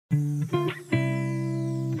Hello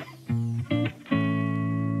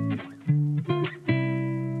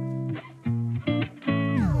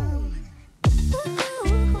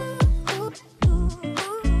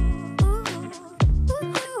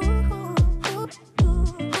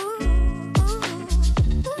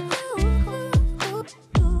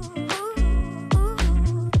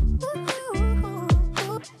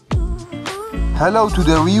to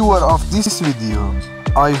the viewer of this video.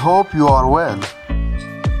 I hope you are well.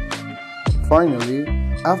 Finally,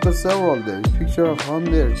 after several days, pictures of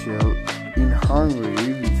Hande Erçel in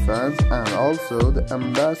Hungary with fans and also the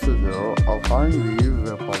ambassador of Hungary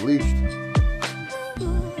were published,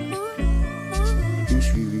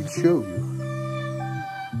 which we will show you.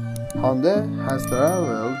 Hande has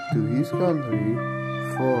traveled to his country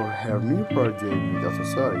for her new project with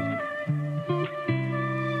Atasay.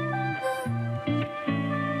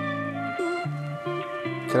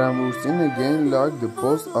 Kerem Bürsin again liked the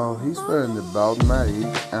post of his friend about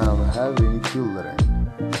marriage and having children.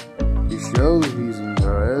 He showed his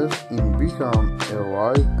interest in becoming a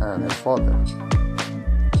wife and a father.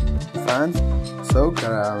 Fans saw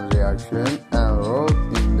Kerem's reaction and wrote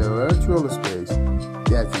in the virtual space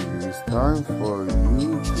that it is time for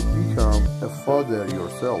you to become a father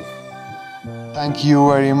yourself. Thank you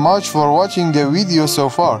very much for watching the video so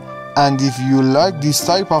far, and if you like this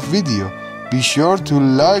type of video, be sure to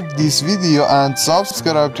like this video and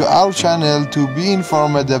subscribe to our channel to be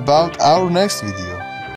informed about our next video.